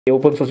The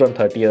open source on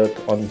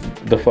 30th, on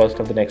the 1st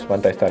of the next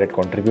month I started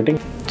contributing.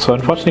 So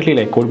unfortunately,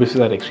 like, code bases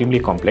are extremely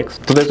complex.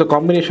 So there's a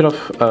combination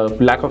of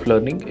lack of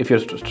learning if you're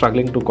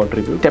struggling to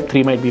contribute. Step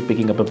 3 might be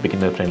picking up a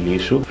beginner friendly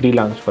issue.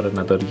 Freelance for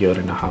another year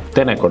and a half.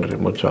 Then I got a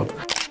remote job.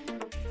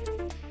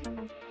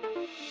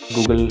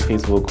 Google,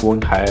 Facebook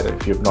won't hire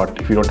if you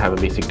don't have a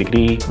basic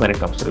degree. When it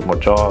comes to remote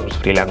jobs,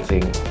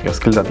 freelancing, your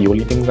skills are the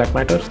only thing that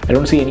matters. I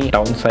don't see any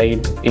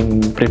downside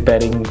in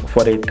preparing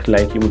for it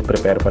like you would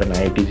prepare for an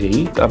IIT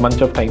JEE. A bunch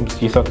of times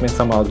GSoC में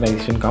some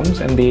organization comes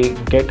and they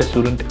get a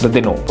student that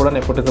they know. थोड़ा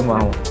nepotism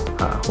वहाँ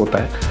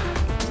होता है.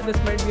 So this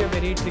might be a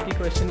very tricky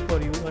question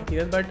for you,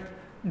 Harkirat, but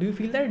do you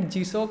feel that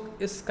GSoC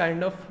is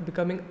kind of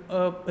becoming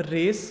a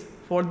race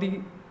for the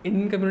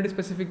Indian community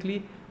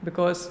specifically?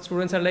 Because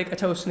students are like,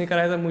 अच्छा उसने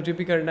कराया था मुझे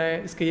भी करना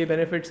है, इसके ये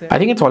benefits हैं. I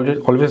think it's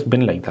always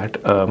been like that.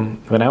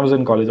 When I was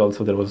in college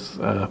also there was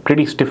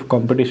pretty stiff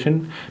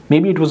competition.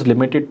 Maybe it was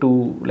limited to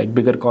like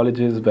bigger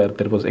colleges where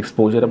there was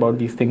exposure about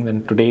these things,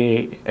 and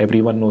today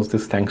everyone knows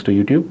this thanks to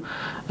YouTube.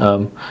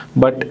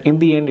 But in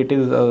the end it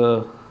is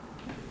a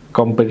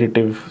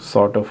competitive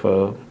sort of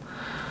a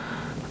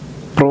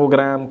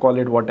program, call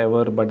it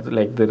whatever, but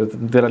like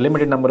there are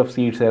limited number of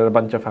seats, there are a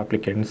bunch of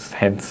applicants,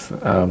 hence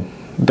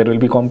there will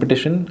be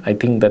competition. I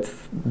think that's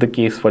the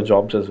case for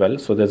jobs as well.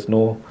 So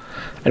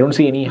I don't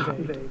see any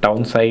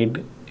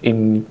downside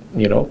in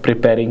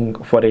preparing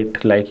for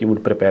it like you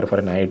would prepare for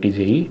an IIT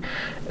JEE.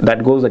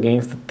 That goes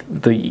against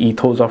the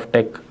ethos of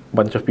tech.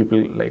 Bunch of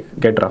people like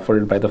get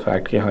ruffled by the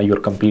fact that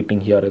you're competing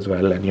here as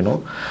well, and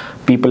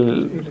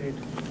people,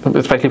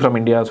 especially from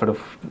India, sort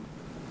of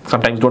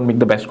sometimes don't make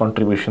the best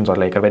contributions or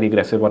like are very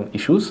aggressive on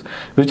issues,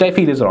 which I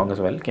feel is wrong as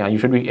well. Yeah, you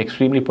should be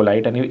extremely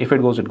polite, and if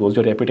it goes, it goes.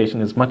 Your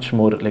reputation is much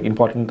more like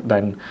important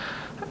than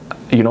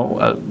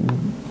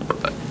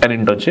an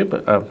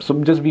internship.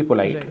 So just be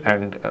polite,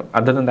 and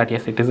other than that,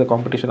 yes, it is a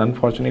competition,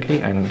 unfortunately,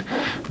 and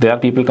there are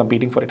people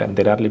competing for it, and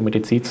there are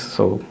limited seats.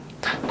 So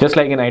just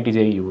like in IIT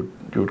JEE, you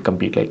would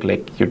compete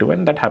like you do,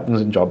 and that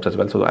happens in jobs as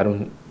well. So I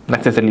don't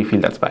necessarily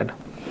feel that's bad.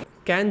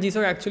 Can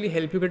GSoC actually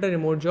help you get a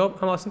remote job?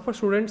 I'm asking for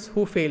students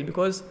who fail,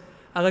 because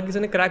अगर किसी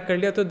ने crack कर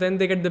लिया तो then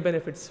they get the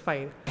benefits.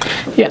 Fine.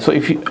 Yeah, so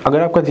अगर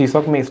आपका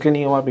GSoC में इसलिए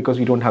नहीं हुआ because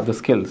you don't have the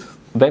skills,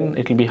 then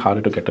it will be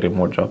harder to get a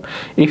remote job.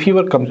 If you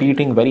were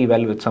competing very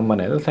well with someone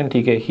else and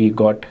ठीक है, he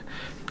got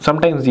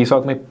sometimes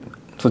GSoC में,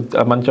 so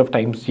a bunch of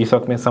times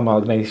GSoC में some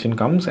organization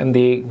comes and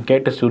they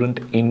get a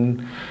student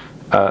in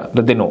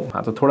that they know.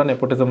 तो थोड़ा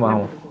nepotism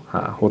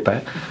वहाँ होता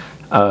है.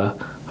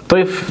 So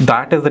if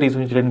that is the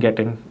reason you didn't get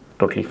in,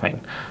 totally fine.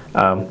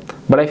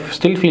 But I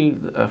still feel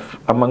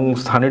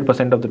amongst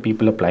 100% of the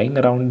people applying,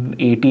 around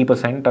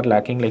 80% are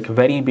lacking like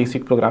very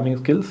basic programming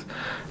skills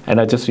and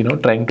are just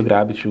trying to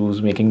grab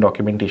issues, making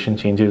documentation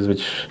changes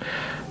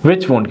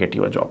which won't get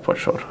you a job for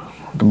sure.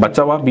 The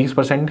बचा हुआ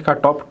 20%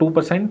 का top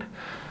 2%,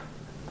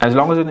 as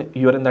long as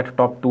you're in that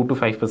top 2 to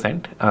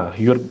 5%,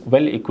 you're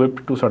well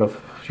equipped to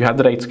you have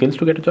the right skills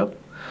to get a job.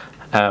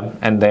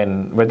 And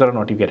then whether or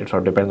not you get it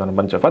sort of depends on a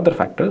bunch of other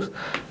factors.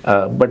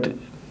 But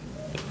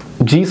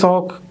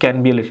GSoC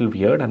can be a little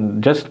weird,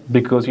 and just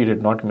because you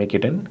did not make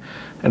it in,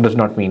 it does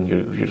not mean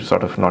you're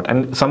sort of not.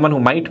 And someone who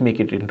might make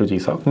it into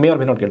GSoC may or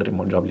may not get a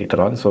remote job later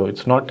on, so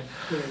it's not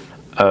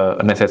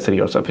a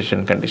necessary or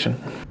sufficient condition.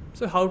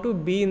 So how to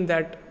be in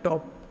that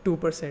top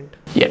 2%?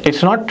 Yeah,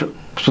 it's not,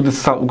 so this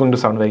is going to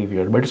sound very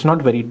weird, but it's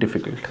not very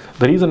difficult.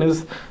 The reason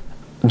is,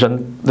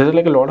 there's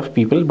like a lot of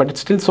people, but it's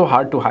still so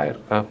hard to hire.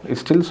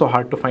 It's still so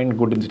hard to find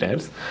good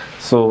engineers.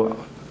 So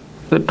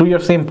to your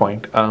same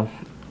point,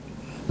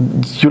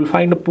 you'll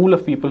find a pool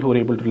of people who are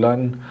able to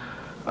learn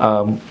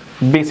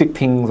basic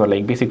things or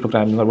like basic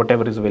programming or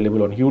whatever is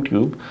available on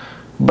YouTube.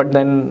 But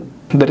then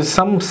there is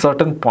some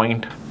certain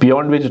point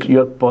beyond which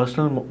your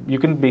you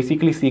can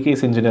basically see कि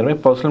इस engineer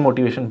में personal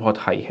motivation बहुत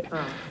high है.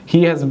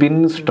 He has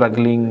been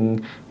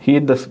struggling, he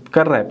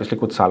कर रहा है पिछले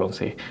कुछ सालों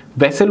से.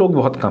 वैसे लोग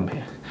बहुत कम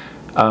हैं.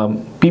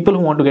 People who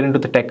want to get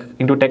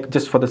into tech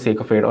just for the sake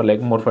of it, or like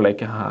more for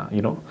like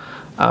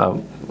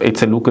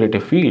it's a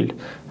lucrative field,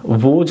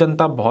 वो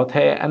जनता बहुत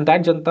है, and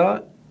that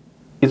Janata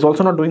is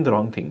also not doing the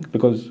wrong thing,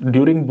 because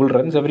during bull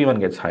runs everyone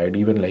gets hired.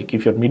 Even like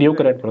if you're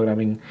mediocre at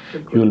programming,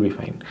 you will be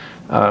fine.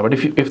 But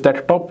if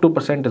that top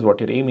 2% is what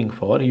you're aiming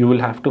for, you will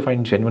have to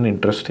find genuine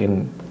interest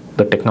in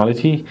the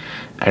technology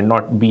and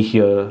not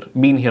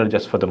been here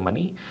just for the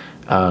money.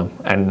 Yeah,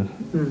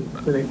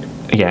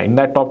 in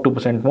that top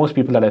 2%, most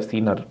people that I've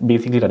seen are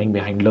basically running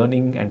behind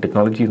learning and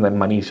technologies, and then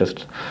money is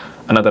just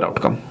another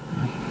outcome.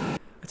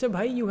 Achha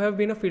bhai, you have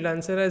been a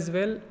freelancer as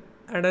well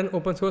and an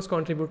open source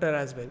contributor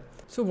as well.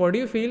 So what do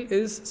you feel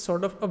is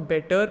sort of a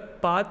better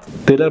path?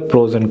 There are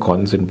pros and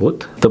cons in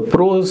both. The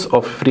pros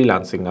of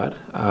freelancing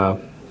are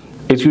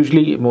it's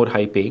usually more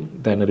high paying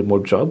than a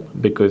remote job,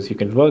 because you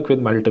can work with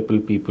multiple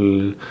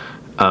people.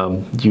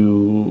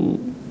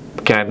 You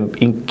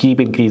can keep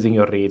increasing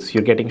your rates.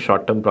 You're getting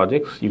short-term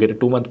projects. You get a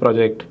 2-month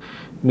project,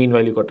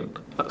 Meanwhile, you got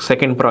a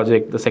second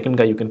project, the second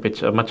guy you can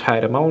pitch a much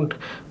higher amount,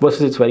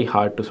 versus it's very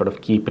hard to sort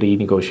of keep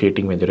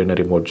renegotiating when you're in a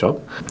remote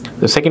job.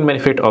 The second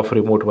benefit of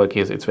remote work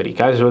is it's very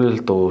casual,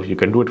 so you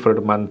can do it for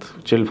a month,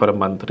 chill for a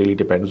month, really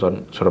depends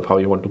on sort of how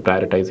you want to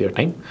prioritize your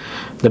time.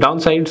 The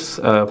downsides,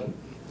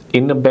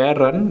 in a bear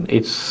run,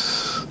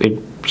 it's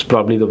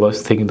probably the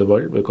worst thing in the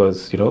world,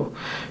 because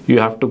you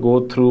have to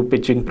go through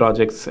pitching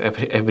projects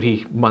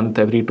every month,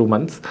 every 2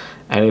 months,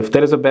 and if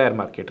there is a bear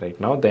market right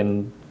now,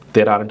 then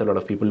there aren't a lot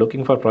of people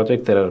looking for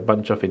projects. There are a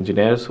bunch of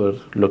engineers who are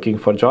looking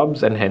for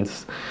jobs, and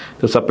hence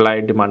the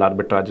supply-demand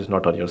arbitrage is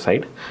not on your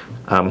side.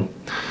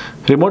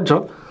 Remote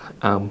job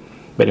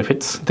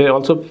benefits, they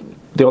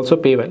also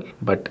pay well,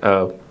 but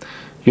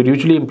you're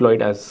usually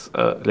employed as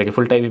like a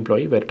full-time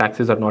employee, where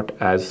taxes are not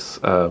as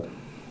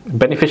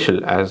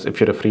beneficial as if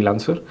you're a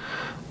freelancer.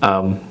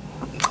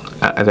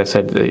 As I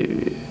said,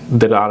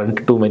 there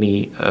aren't too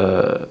many.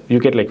 You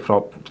get like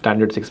from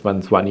standard 6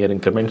 months, 1 year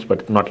increments,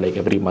 but not like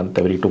every month,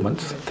 every 2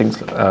 months.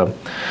 Things.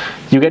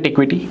 You get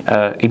equity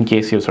in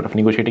case you're sort of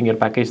negotiating your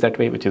package that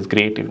way, which is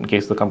great in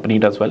case the company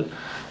does well.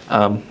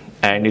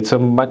 And it's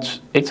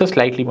a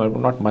slightly more,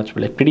 not much,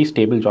 but like pretty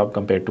stable job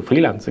compared to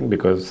freelancing,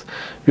 because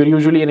you're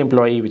usually an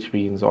employee, which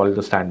means all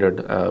the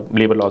standard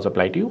labor laws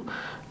apply to you.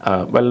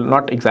 Well,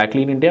 not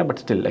exactly in India, but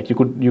still, like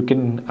you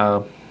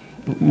can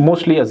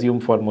mostly assume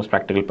for most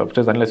practical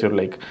purposes, unless you're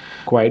like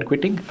quiet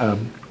quitting,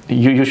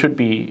 you should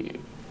be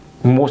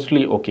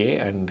mostly okay,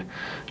 and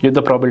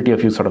the probability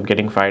of you sort of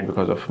getting fired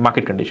because of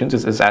market conditions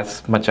is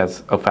as much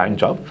as a FANG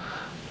job.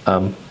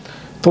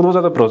 So those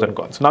are the pros and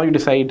cons. Now you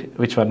decide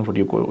which one would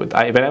you go with.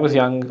 When I was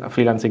young,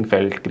 freelancing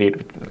felt great.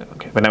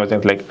 Okay, when I was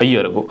young, like a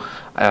year ago,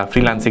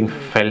 freelancing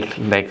felt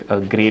like a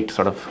great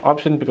sort of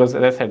option, because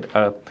as I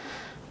said,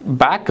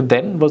 back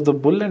then was the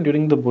bull, and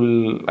during the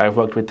bull I've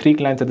worked with 3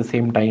 clients at the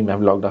same time.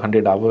 I've logged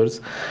 100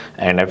 hours,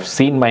 and I've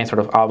seen my sort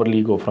of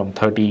hourly go from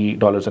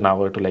 $30 an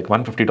hour to like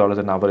 $150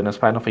 an hour in a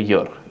span of a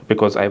year,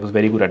 because I was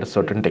very good at a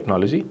certain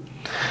technology.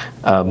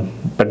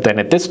 But then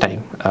at this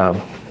time,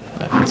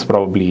 it's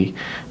probably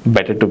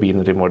better to be in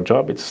a remote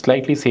job. It's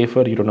slightly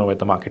safer, you don't know where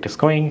the market is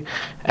going,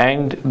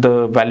 and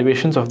the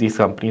valuations of these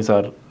companies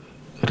are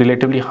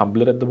relatively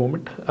humbler at the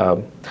moment,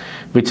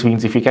 which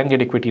means if you can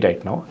get equity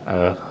right now,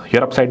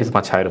 your upside is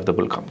much higher if the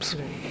bull comes.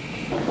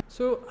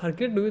 So,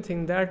 Harkirat, do you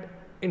think that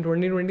in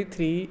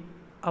 2023,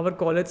 our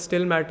college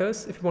still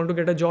matters if you want to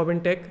get a job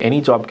in tech?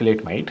 Any job ke liye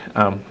it might,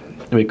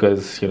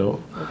 because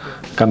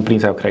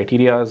companies have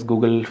criterias.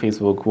 Google,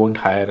 Facebook won't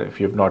hire if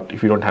you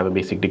don't have a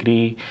basic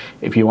degree.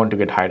 If you want to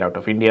get hired out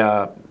of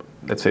India,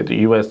 let's say the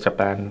US,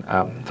 Japan,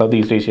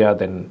 Southeast Asia,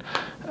 then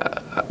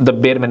the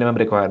bare minimum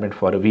requirement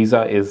for a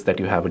visa is that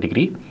you have a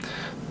degree.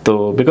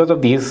 So because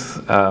of these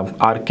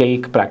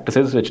archaic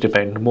practices, which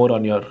depend more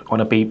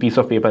on a piece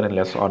of paper and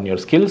less on your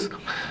skills,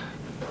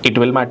 it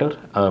will matter.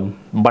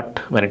 But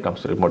when it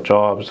comes to remote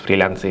jobs,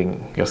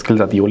 freelancing, your skills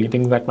are the only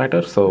things that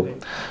matter. So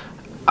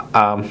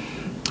I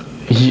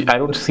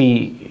don't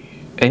see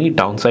any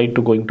downside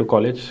to going to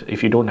college.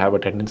 If you don't have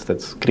attendance,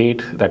 that's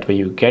great. That way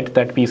you get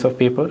that piece of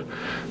paper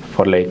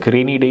for like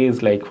rainy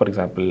days. Like for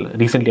example,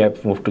 recently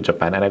I've moved to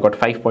Japan and I got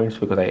 5 points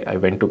because I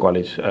went to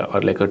college,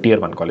 or like a tier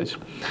 1 college,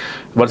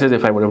 versus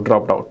if I would have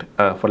dropped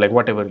out for like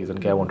whatever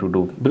reason I want to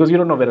do, because you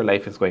don't know where your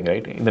life is going,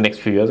 right, in the next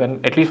few years.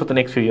 And at least for the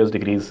next few years,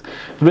 degrees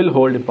will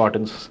hold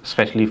importance,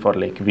 especially for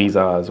like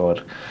visas or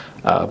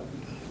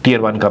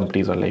tier 1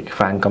 companies or like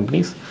FANG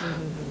companies.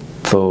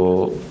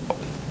 So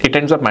it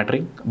ends up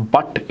mattering.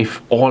 But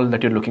if all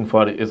that you're looking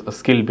for is a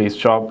skill-based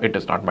job, it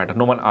does not matter.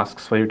 No one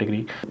asks for your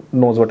degree,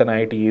 knows what an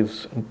IIT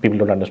is. People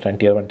don't understand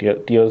tier 1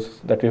 tiers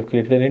that we've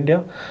created in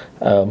India.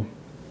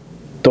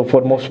 So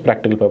for most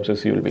practical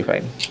purposes, you will be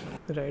fine.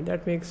 Right,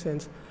 that makes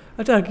sense.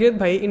 Achha, Harkirat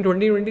bhai, in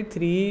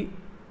 2023,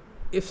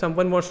 if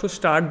someone wants to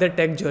start their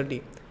tech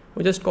journey,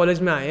 वो just college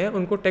में आए हैं,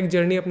 उनको tech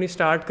journey अपनी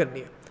start करनी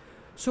है.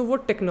 So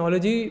what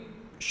technology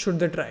should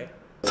they try?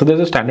 So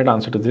there's a standard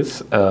answer to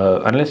this.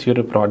 Unless you're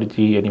a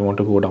prodigy and you want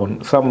to go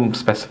down some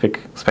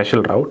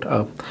special route,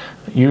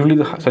 usually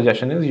the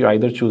suggestion is you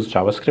either choose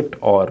JavaScript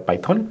or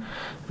Python,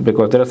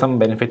 because there are some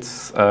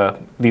benefits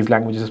these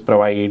languages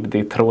provide.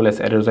 They throw less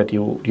errors at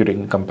you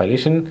during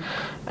compilation,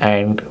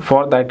 and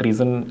for that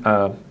reason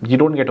you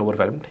don't get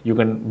overwhelmed. You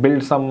can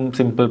build some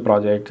simple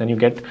projects and you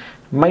get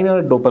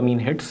minor dopamine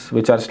hits,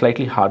 which are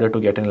slightly harder to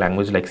get in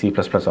language like C++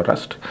 or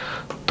Rust.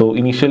 So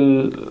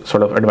initial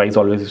sort of advice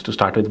always is to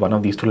start with one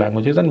of these 2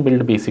 languages and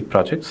build basic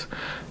projects.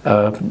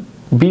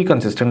 Be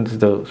consistent is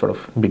the sort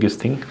of biggest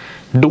thing.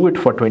 Do it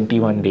for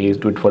 21 days,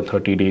 do it for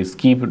 30 days,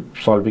 keep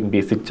solving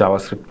basic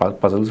JavaScript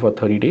puzzles for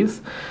 30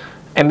 days,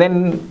 and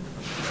then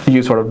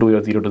you sort of do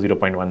your 0 to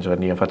 0.1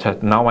 journey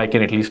of, now I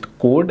can at least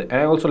code. And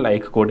I also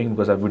like coding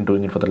because I've been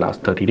doing it for the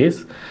last 30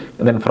 days.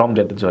 And then from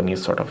there, the journey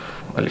is sort of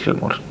a little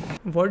more.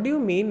 What do you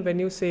mean when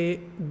you say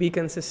be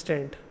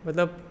consistent?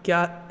 मतलब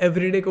क्या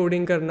everyday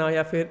coding करना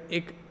या फिर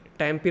एक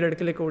time period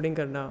के लिए coding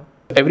करना?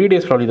 Every day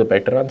is probably the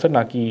better answer,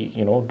 ना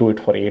कि do it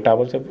for 8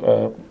 hours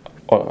or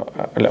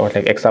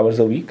like X hours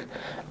a week.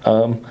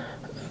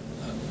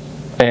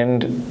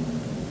 And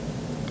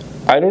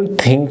I don't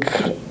think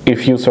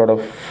if you sort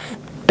of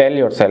tell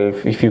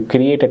yourself, if you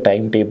create a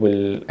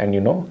timetable and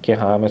you know कि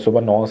हाँ मैं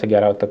सुबह 9 से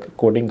 11 तक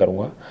coding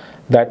करूँगा,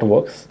 that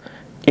works.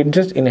 It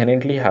just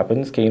inherently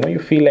happens कि you know you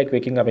feel like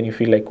waking up and you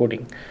feel like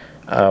coding.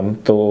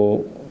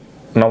 So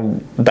now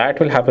that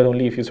will happen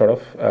only if you sort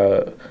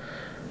of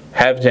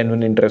have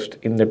genuine interest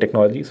in the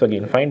technology. So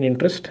again, find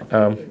interest,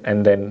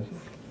 and then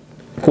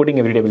coding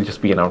every day will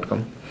just be an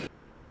outcome.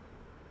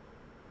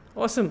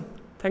 Awesome.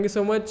 Thank you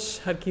so much,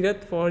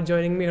 Harkirat, for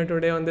joining me here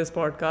today on this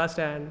podcast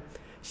and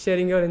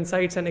sharing your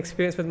insights and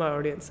experience with my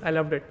audience. I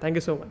loved it. Thank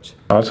you so much.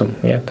 Awesome.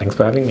 Yeah, thanks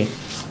for having me.